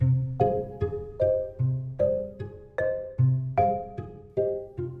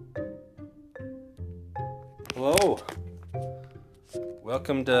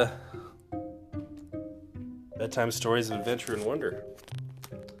Welcome to Bedtime Stories of Adventure and Wonder.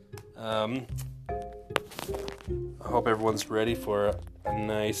 I hope everyone's ready for a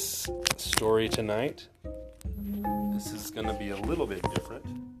nice story tonight. This is going to be a little bit different.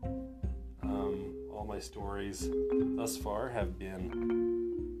 All my stories thus far have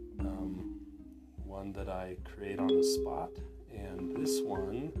been one that I create on the spot, and this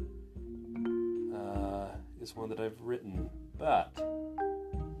one is one that I've written, but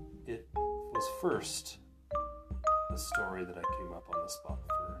it was first a story that I came up on the spot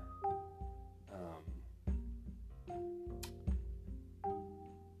for.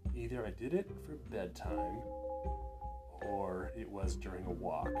 Either I did it for bedtime or it was during a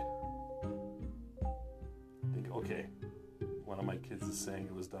walk. I think, okay, one of my kids is saying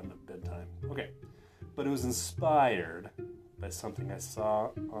it was done at bedtime. Okay, but it was inspired by something I saw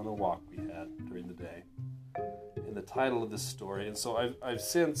on a walk we had during the day. And the title of this story, and so I've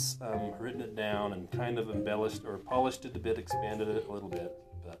since written it down and kind of embellished or polished it a bit, expanded it a little bit,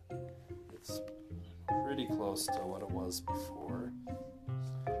 but it's pretty close to what it was before.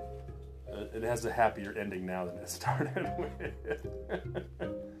 It has a happier ending now than it started with.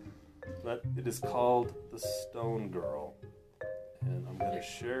 But it is called The Stone Girl, and I'm going to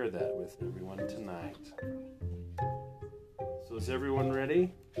share that with everyone tonight. So is everyone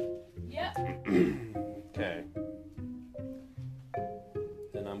ready? Yeah. Okay.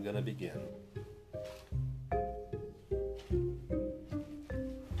 Then I'm going to begin.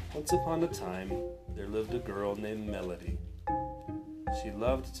 Once upon a time, there lived a girl named Melody. She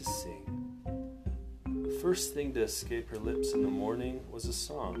loved to sing. The first thing to escape her lips in the morning was a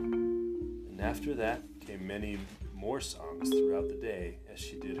song, and after that came many more songs throughout the day as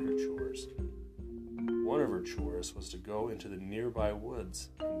she did her chores. One of her chores was to go into the nearby woods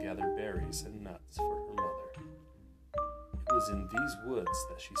and gather berries and nuts for her mother. It was in these woods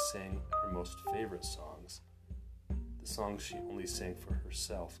that she sang her most favorite songs, the songs she only sang for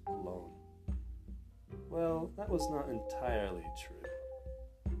herself alone. Well, that was not entirely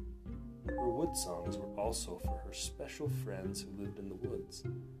true. Her wood songs were also for her special friends who lived in the woods,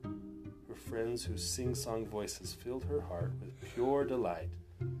 her friends whose sing-song voices filled her heart with pure delight,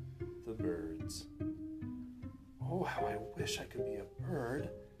 the birds. Oh, how I wish I could be a bird,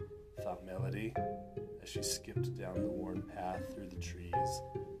 thought Melody, as she skipped down the worn path through the trees.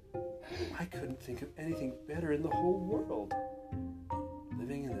 I couldn't think of anything better in the whole world.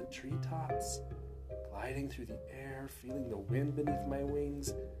 Living in the treetops, gliding through the air, feeling the wind beneath my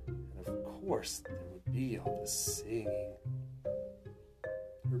wings, and of course there would be all the singing.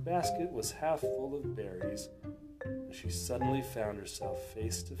 Her basket was half full of berries, and she suddenly found herself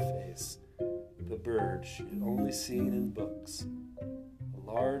face to face with a bird she had only seen in books, a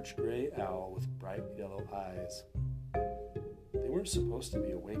large gray owl with bright yellow eyes. They weren't supposed to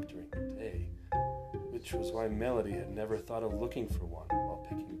be awake during the day, which was why Melody had never thought of looking for one while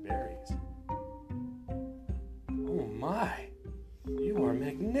picking berries. Oh my, you are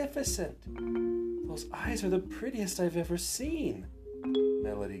magnificent! Those eyes are the prettiest I've ever seen,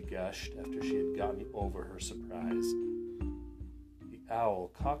 Melody gushed after she had gotten over her surprise. The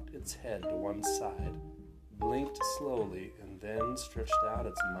owl cocked its head to one side, blinked slowly, and then stretched out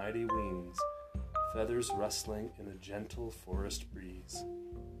its mighty wings, feathers rustling in a gentle forest breeze.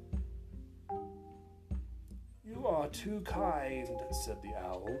 You are too kind, said the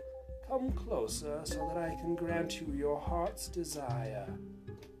owl. Come closer so that I can grant you your heart's desire.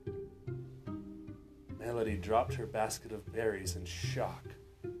 Melody dropped her basket of berries in shock.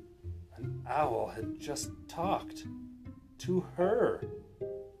 An owl had just talked to her.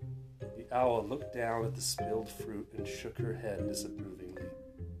 The owl looked down at the spilled fruit and shook her head disapprovingly.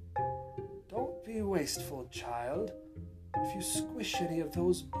 Don't be wasteful, child. If you squish any of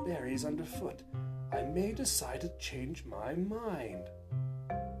those berries underfoot, I may decide to change my mind.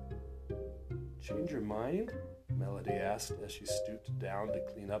 Change your mind? Melody asked as she stooped down to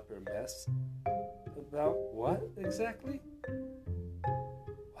clean up her mess. About what, exactly?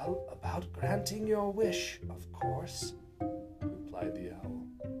 Well, about granting your wish, of course, replied the owl.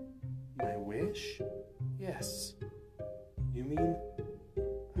 My wish? Yes. You mean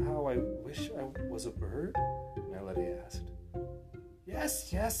how I wish I was a bird? Melody asked.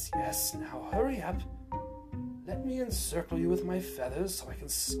 Yes. Now hurry up. Let me encircle you with my feathers so I can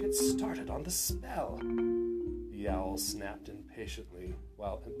get started on the spell. The owl snapped impatiently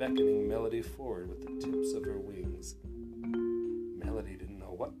while beckoning Melody forward with the tips of her wings. Melody didn't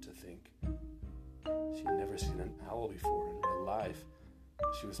know what to think. She'd never seen an owl before in her life.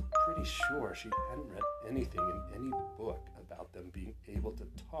 She was pretty sure she hadn't read anything in any book about them being able to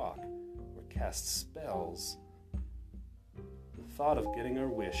talk or cast spells. The thought of getting her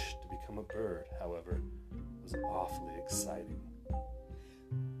wish to become a bird, however, was awfully exciting.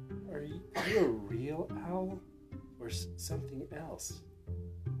 Are you a real owl or something else?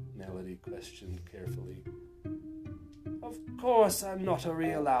 Melody questioned carefully. Of course I'm not a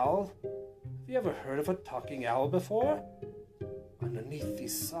real owl. Have you ever heard of a talking owl before? Underneath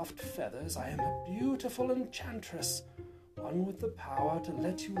these soft feathers I am a beautiful enchantress, one with the power to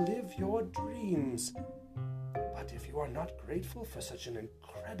let you live your dreams. But if you are not grateful for such an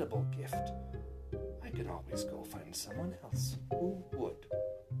incredible gift, I can always go find someone else who would.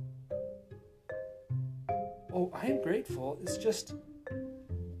 Oh, I am grateful. It's just,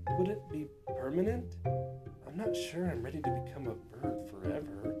 would it be permanent? I'm not sure I'm ready to become a bird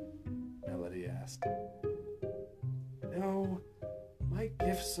forever, Melody asked. No, my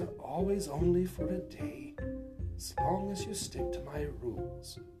gifts are always only for a day, as long as you stick to my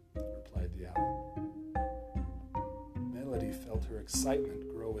rules, replied the owl. Melody felt her excitement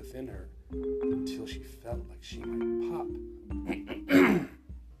grow within her until she felt like she might pop.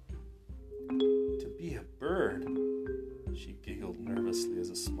 To be a bird, she giggled nervously as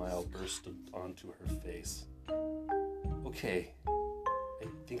a smile burst onto her face. Okay, I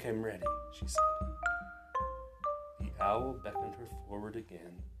think I'm ready, she said. The owl beckoned her forward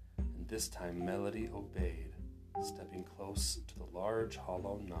again, and this time Melody obeyed, stepping close to the large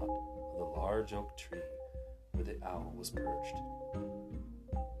hollow knot of the large oak tree where the owl was perched.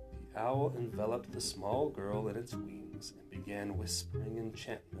 The owl enveloped the small girl in its wings and began whispering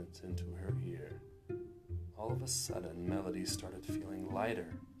enchantments into her ear. All of a sudden, Melody started feeling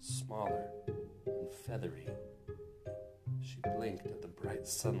lighter, smaller, and feathery. She blinked at the bright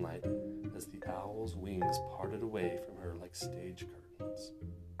sunlight as the owl's wings parted away from her like stage curtains.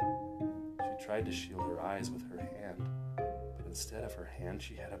 She tried to shield her eyes with her hand, but instead of her hand,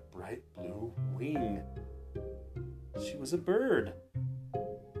 she had a bright blue wing. She was a bird.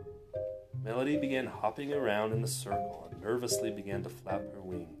 Melody began hopping around in a circle and nervously began to flap her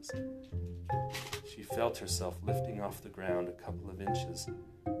wings. She felt herself lifting off the ground a couple of inches.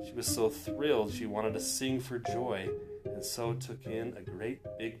 She was so thrilled she wanted to sing for joy, and so took in a great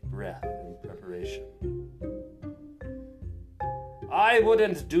big breath in preparation. I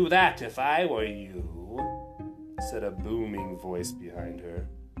wouldn't do that if I were you, said a booming voice behind her.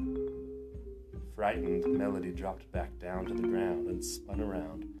 Frightened, Melody dropped back down to the ground and spun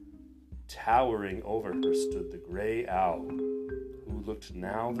around. Towering over her stood the gray owl, who looked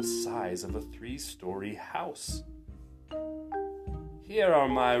now the size of a 3-story house. Here are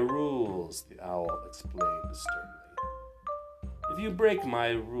my rules, the owl explained sternly. If you break my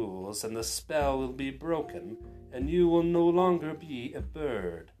rules, then the spell will be broken, and you will no longer be a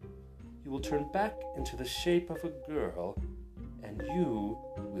bird. You will turn back into the shape of a girl, and you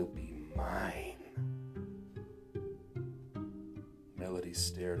will be mine. Melody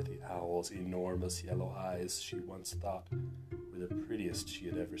stared at the owl's enormous yellow eyes she once thought were the prettiest she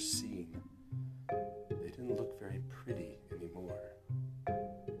had ever seen. They didn't look very pretty anymore.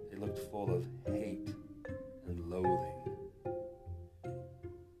 They looked full of hate and loathing.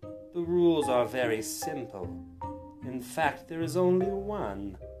 The rules are very simple. In fact, there is only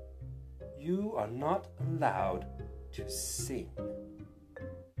one. You are not allowed to sing.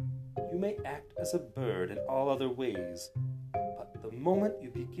 You may act as a bird in all other ways, but the moment you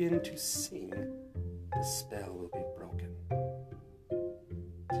begin to sing, the spell will be broken.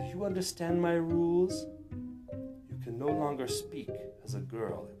 Do you understand my rules? You can no longer speak as a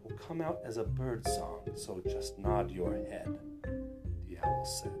girl. It will come out as a bird song, so just nod your head, the owl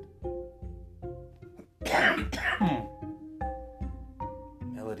said.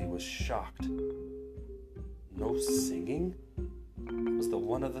 Melody was shocked. No singing? That was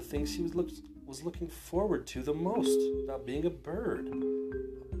one of the things she was looking forward to the most about being a bird.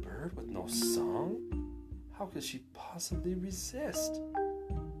 A bird with no song? How could she possibly resist?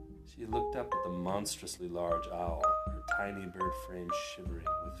 She looked up at the monstrously large owl, her tiny bird frame shivering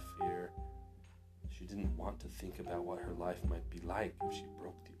with fear. She didn't want to think about what her life might be like if she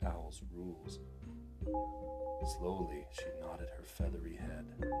broke the owl's rules. Slowly, she nodded her feathery head.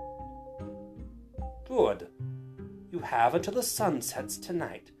 Good. You have until the sun sets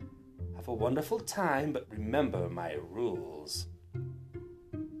tonight. Have a wonderful time, but remember my rules.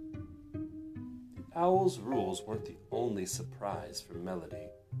 The owl's rules weren't the only surprise for Melody.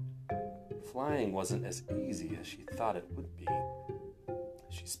 Flying wasn't as easy as she thought it would be.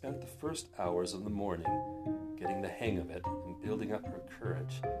 She spent the first hours of the morning getting the hang of it and building up her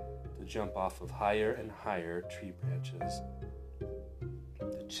courage to jump off of higher and higher tree branches.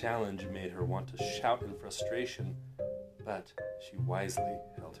 The challenge made her want to shout in frustration, but she wisely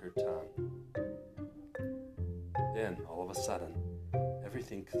held her tongue. Then, all of a sudden,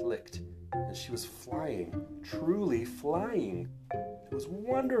 everything clicked, and she was flying, truly flying. It was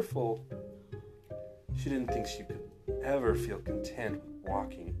wonderful. She didn't think she could ever feel content with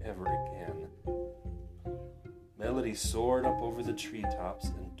walking ever again. Melody soared up over the treetops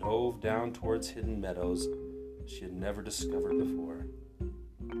and dove down towards hidden meadows she had never discovered before.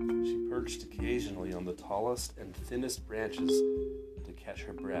 She perched occasionally on the tallest and thinnest branches to catch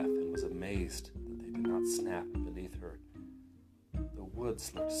her breath and was amazed that they did not snap beneath her. The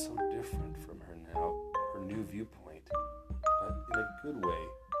woods looked so different from her now, her new viewpoint, but in a good way.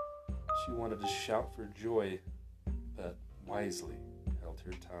 She wanted to shout for joy, but wisely held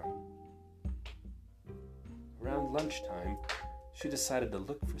her tongue. Around lunchtime, she decided to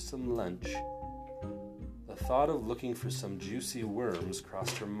look for some lunch. The thought of looking for some juicy worms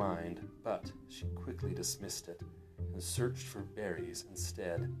crossed her mind, but she quickly dismissed it and searched for berries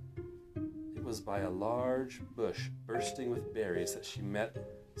instead. It was by a large bush bursting with berries that she met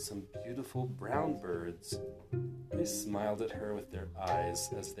some beautiful brown birds. They smiled at her with their eyes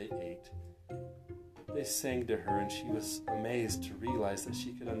as they ate. They sang to her, and she was amazed to realize that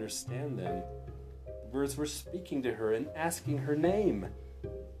she could understand them. The birds were speaking to her and asking her name.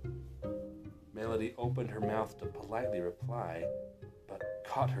 Melody opened her mouth to politely reply, but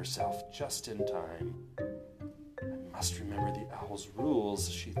caught herself just in time. I must remember the owl's rules,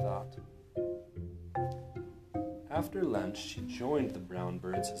 she thought. After lunch, she joined the brown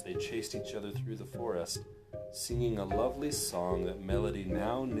birds as they chased each other through the forest, singing a lovely song that Melody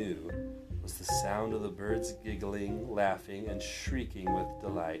now knew was the sound of the birds giggling, laughing, and shrieking with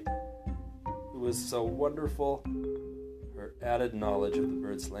delight. It was so wonderful. Her added knowledge of the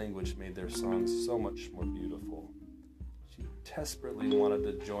birds' language made their songs so much more beautiful. She desperately wanted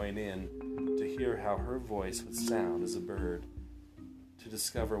to join in, to hear how her voice would sound as a bird, to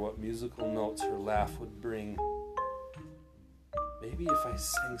discover what musical notes her laugh would bring. Maybe if I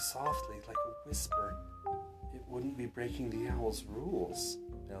sang softly like a whisper, it wouldn't be breaking the owl's rules,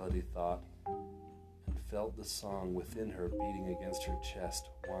 Melody thought, and felt the song within her beating against her chest,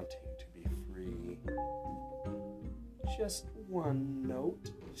 wanting to be free. Just one note,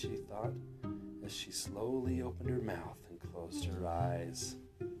 she thought, as she slowly opened her mouth and closed her eyes.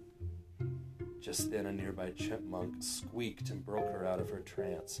 Just then a nearby chipmunk squeaked and broke her out of her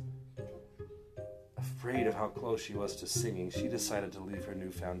trance. Afraid of how close she was to singing, she decided to leave her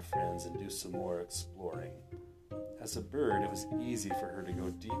newfound friends and do some more exploring. As a bird, it was easy for her to go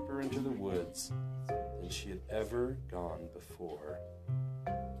deeper into the woods than she had ever gone before.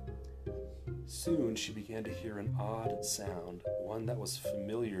 Soon she began to hear an odd sound, one that was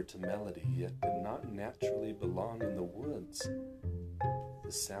familiar to Melody, yet did not naturally belong in the woods.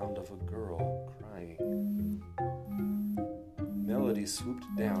 The sound of a girl crying. Melody swooped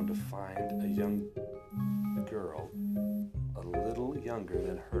down to find a young girl, a little younger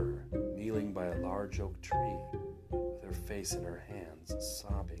than her, kneeling by a large oak tree, with her face in her hands,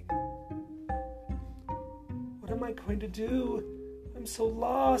 sobbing. "What am I going to do? I'm so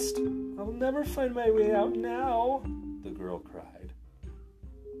lost. I'll never find my way out now," the girl cried.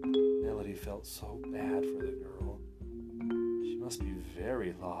 Melody felt so bad for the girl. She must be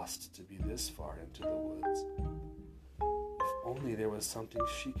very lost to be this far into the woods. If only there was something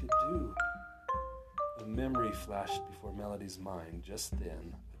she could do. A memory flashed before Melody's mind just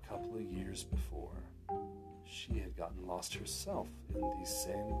then, a couple of years before. She had gotten lost herself in these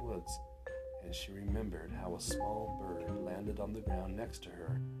same woods, and she remembered how a small bird landed on the ground next to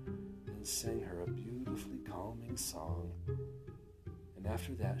her and sang her a beautifully calming song. And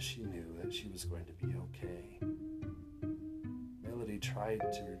after that, she knew that she was going to be okay. Melody tried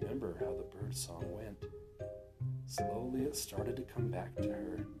to remember how the bird song went. Slowly, it started to come back to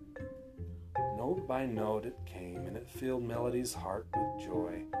her. Note by note it came, and it filled Melody's heart with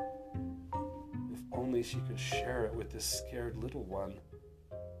joy. If only she could share it with this scared little one.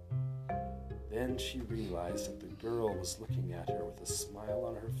 Then she realized that the girl was looking at her with a smile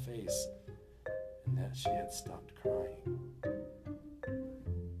on her face, and that she had stopped crying.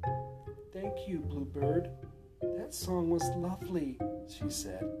 "Thank you, Bluebird. That song was lovely," she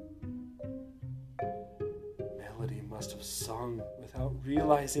said. Melody must have sung without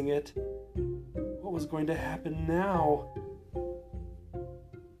realizing it. What was going to happen now?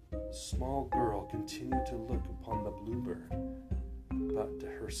 The small girl continued to look upon the bluebird, but to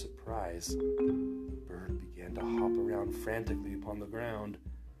her surprise, the bird began to hop around frantically upon the ground.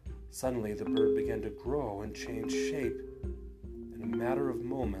 Suddenly, the bird began to grow and change shape. In a matter of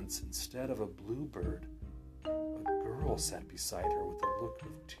moments, instead of a bluebird, a girl sat beside her with a look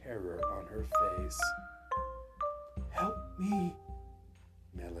of terror on her face. "Help me,"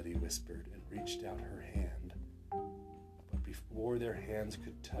 Melody whispered and reached out her hand. But before their hands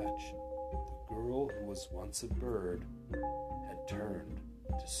could touch, the girl who was once a bird had turned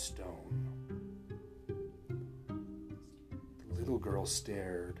to stone. The little girl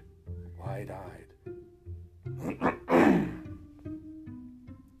stared, wide-eyed.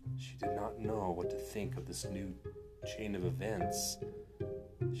 She did not know what to think of this new chain of events.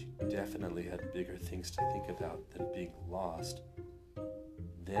 She definitely had bigger things to think about than being lost.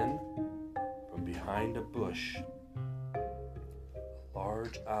 Then, from behind a bush, a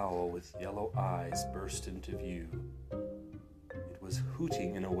large owl with yellow eyes burst into view. It was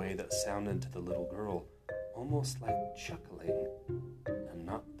hooting in a way that sounded to the little girl almost like chuckling, and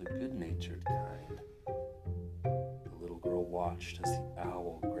not the good-natured kind. The little girl watched as the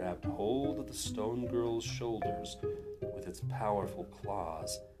owl grabbed hold of the stone girl's shoulders with its powerful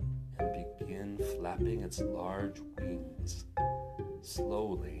claws and began flapping its large wings.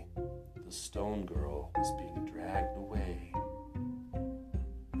 Slowly, the stone girl was being dragged away.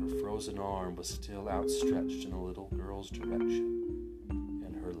 Her frozen arm was still outstretched in the little girl's direction,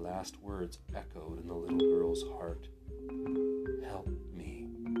 and her last words echoed in the little girl's heart. "Help me."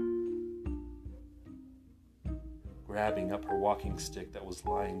 Grabbing up her walking stick that was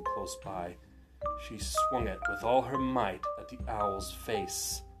lying close by, she swung it with all her might at the owl's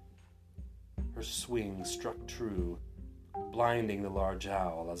face. Her swing struck true, blinding the large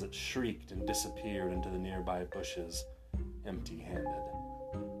owl as it shrieked and disappeared into the nearby bushes, empty-handed.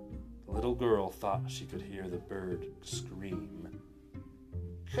 The little girl thought she could hear the bird scream,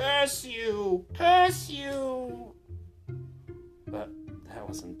 "Curse you! Curse you!" But that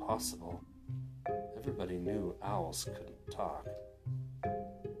was impossible. Everybody knew owls couldn't talk.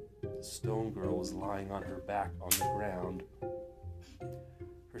 The stone girl was lying on her back on the ground,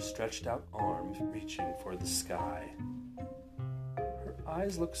 her stretched out arms reaching for the sky. Her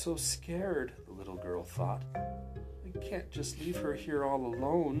eyes look so scared, the little girl thought. I can't just leave her here all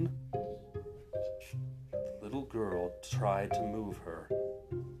alone. The little girl tried to move her,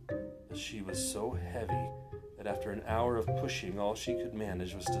 but she was so heavy that after an hour of pushing, all she could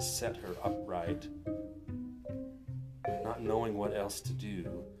manage was to set her upright. Not knowing what else to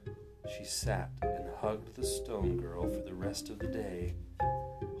do, she sat and hugged the stone girl for the rest of the day,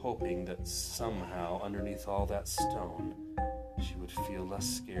 hoping that somehow underneath all that stone, she would feel less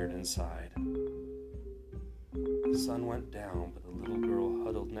scared inside. The sun went down, but the little girl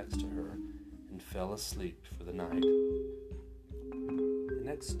huddled next to her and fell asleep for the night. The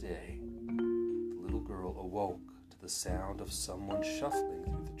next day, the little girl awoke to the sound of someone shuffling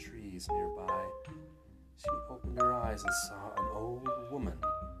through the trees nearby. She opened her eyes and saw an old woman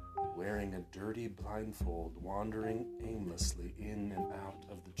wearing a dirty blindfold wandering aimlessly in and out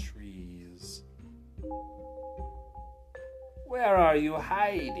of the trees. "Where are you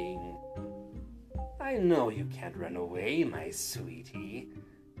hiding? I know you can't run away, my sweetie.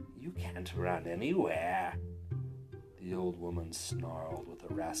 You can't run anywhere," the old woman snarled with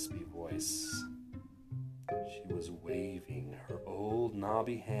a raspy voice. She was waving her old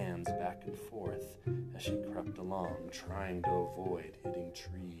knobby hands back and forth as she crept along, trying to avoid hitting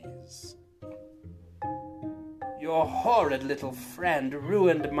trees. "Your horrid little friend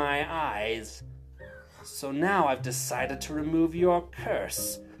ruined my eyes. So now I've decided to remove your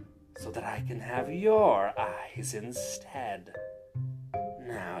curse so that I can have your eyes instead.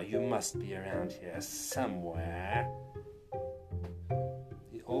 Now you must be around here somewhere,"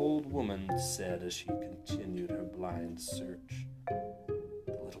 the old woman said as she continued her blind search.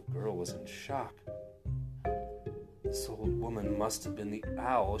 The little girl was in shock. This old woman must have been the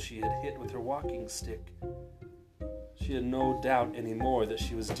owl she had hit with her walking stick. She had no doubt anymore that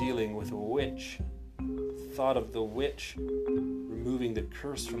she was dealing with a witch. The thought of the witch removing the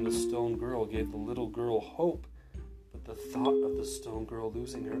curse from the stone girl gave the little girl hope, but the thought of the stone girl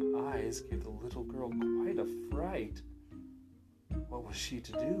losing her eyes gave the little girl quite a fright. What was she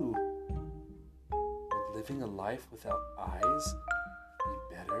to do? Would living a life without eyes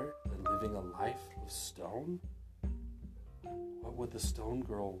be better than living a life of stone? What would the stone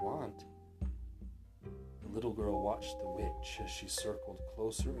girl want? The little girl watched the witch as she circled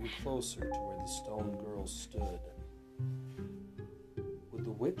closer and closer to where the stone girl stood. Would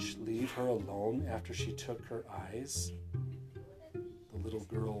the witch leave her alone after she took her eyes? The little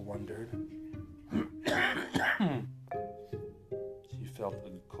girl wondered. She felt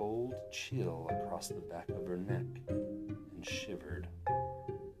a cold chill across the back of her neck and shivered.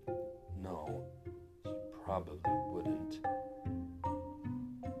 No, she probably wouldn't.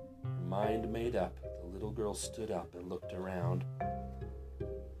 Her mind made up, the little girl stood up and looked around.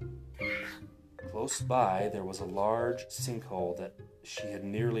 Close by, there was a large sinkhole that she had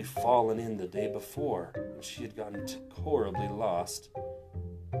nearly fallen in the day before, and she had gotten horribly lost.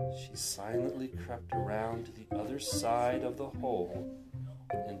 She silently crept around to the other side of the hole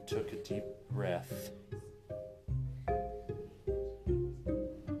and took a deep breath.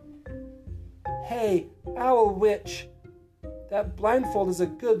 "Hey, Owl Witch! That blindfold is a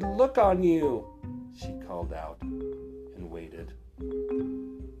good look on you," she called out, and waited.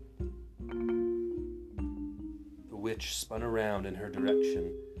 The witch spun around in her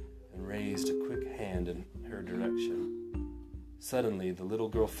direction and raised a quick hand in her direction. Suddenly, the little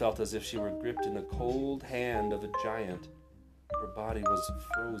girl felt as if she were gripped in the cold hand of a giant. Her body was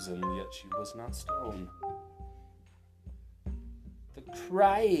frozen, yet she was not stone. "The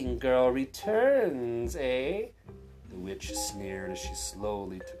crying girl returns, eh?" The witch sneered as she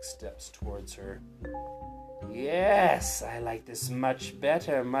slowly took steps towards her. "Yes, I like this much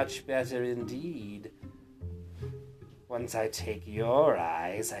better indeed. Once I take your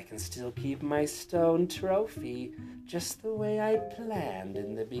eyes, I can still keep my stone trophy just the way I planned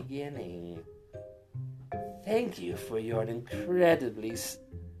in the beginning. Thank you for your incredible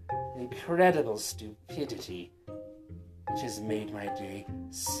stupidity, which has made my day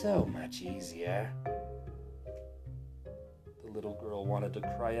so much easier." The little girl wanted to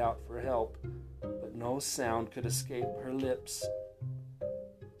cry out for help, but no sound could escape her lips.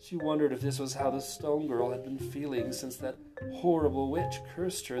 She wondered if this was how the stone girl had been feeling since that horrible witch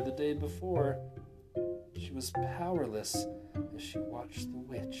cursed her the day before. She was powerless as she watched the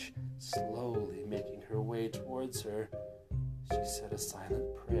witch slowly making her way towards her. She said a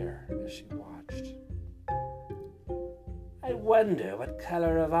silent prayer as she watched. "I wonder what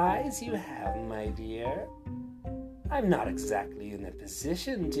color of eyes you have, my dear. I'm not exactly in a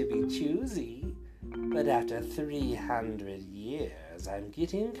position to be choosy, but after 300 years, I'm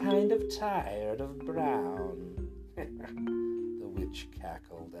getting kind of tired of brown." The witch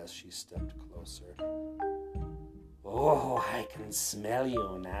cackled as she stepped closer. "Oh, I can smell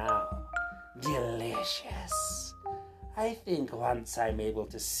you now. Delicious. I think once I'm able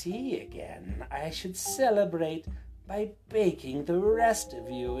to see again, I should celebrate by baking the rest of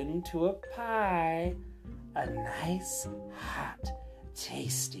you into a pie. A nice, hot,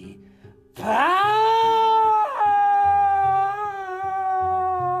 tasty pie!"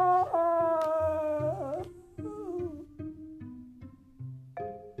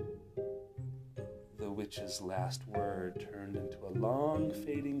 The witch's last word turned into a long,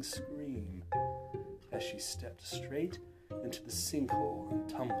 fading scream as she stepped straight into the sinkhole and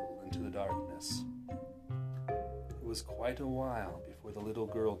tumbled into the darkness. It was quite a while before the little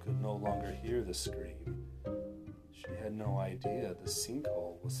girl could no longer hear the scream. She had no idea the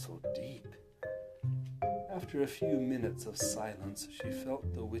sinkhole was so deep. After a few minutes of silence, she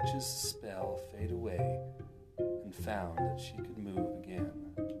felt the witch's spell fade away and found that she could move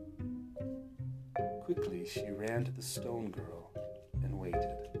again. Quickly, she ran to the stone girl and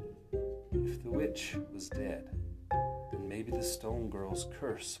waited. If the witch was dead, then maybe the stone girl's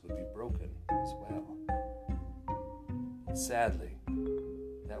curse would be broken as well. Sadly,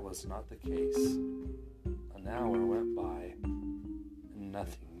 that was not the case. An hour went by, and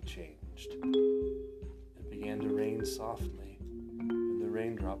nothing changed. It began to rain softly, and the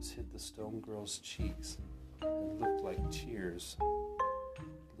raindrops hit the stone girl's cheeks and looked like tears.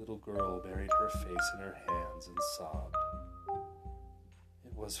 The little girl buried her face in her hands and sobbed.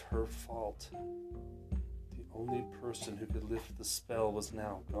 It was her fault. The only person who could lift the spell was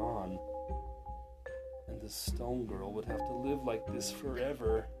now gone, and the stone girl would have to live like this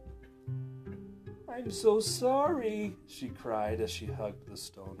forever. "I'm so sorry," she cried as she hugged the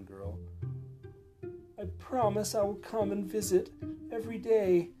stone girl. "I promise I will come and visit every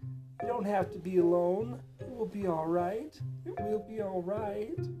day. You don't have to be alone. It will be all right. It will be all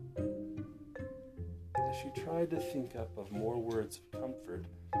right." As she tried to think up of more words of comfort,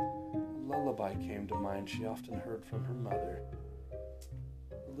 a lullaby came to mind she often heard from her mother.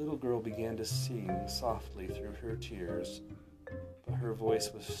 The little girl began to sing softly through her tears, but her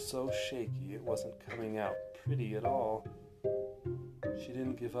voice was so shaky it wasn't coming out pretty at all. She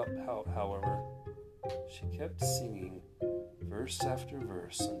didn't give up, however. She kept singing, verse after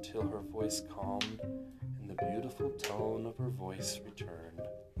verse, until her voice calmed and the beautiful tone of her voice returned.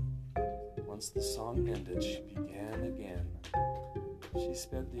 Once the song ended, she began again. She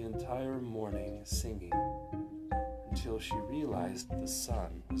spent the entire morning singing until she realized the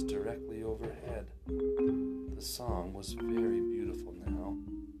sun was directly overhead. The song was very beautiful now.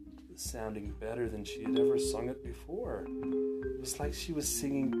 It was sounding better than she had ever sung it before. It was like she was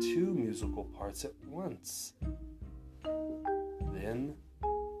singing two musical parts at once. Then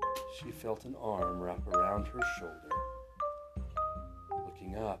she felt an arm wrap around her shoulder.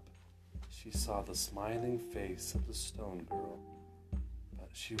 Looking up, she saw the smiling face of the stone girl, but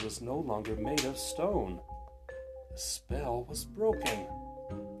she was no longer made of stone. The spell was broken.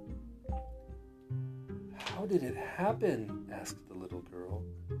 "How did it happen?" asked the little girl.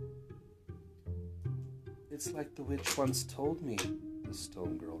 "It's like the witch once told me," the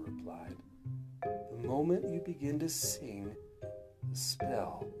stone girl replied. "The moment you begin to sing, the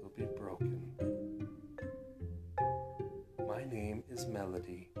spell will be broken. My name is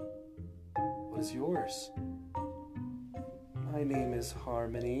Melody. What is yours?" "My name is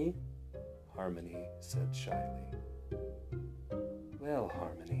Harmony," Harmony said shyly. "Well,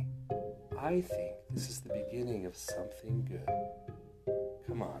 Harmony, I think this is the beginning of something good.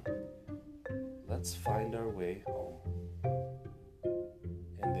 Come on, let's find our way home."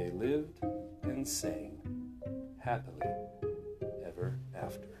 And they lived and sang happily ever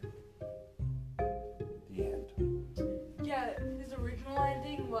after. The end. Yeah, his original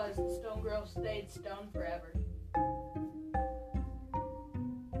ending was the stone girl stayed stone forever.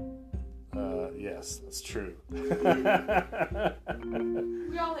 Yes, that's true. We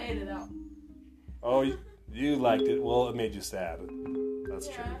all hated it. Oh, you liked it. Well, it made you sad. That's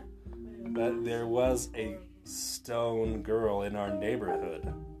Yeah. true. But there was a stone girl in our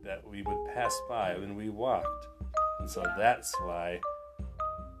neighborhood that we would pass by when we walked. And so that's why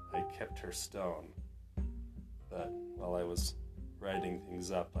I kept her stone. But while I was writing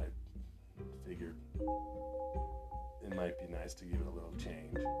things up, I figured it might be nice to give it a little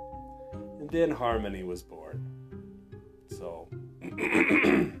change. And then Harmony was born. So,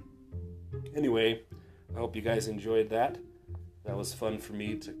 anyway, I hope you guys enjoyed that. That was fun for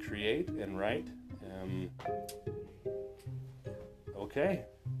me to create and write. Okay.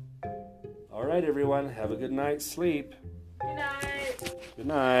 All right, everyone. Have a good night's sleep. Good night. Good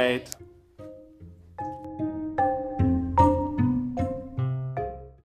night.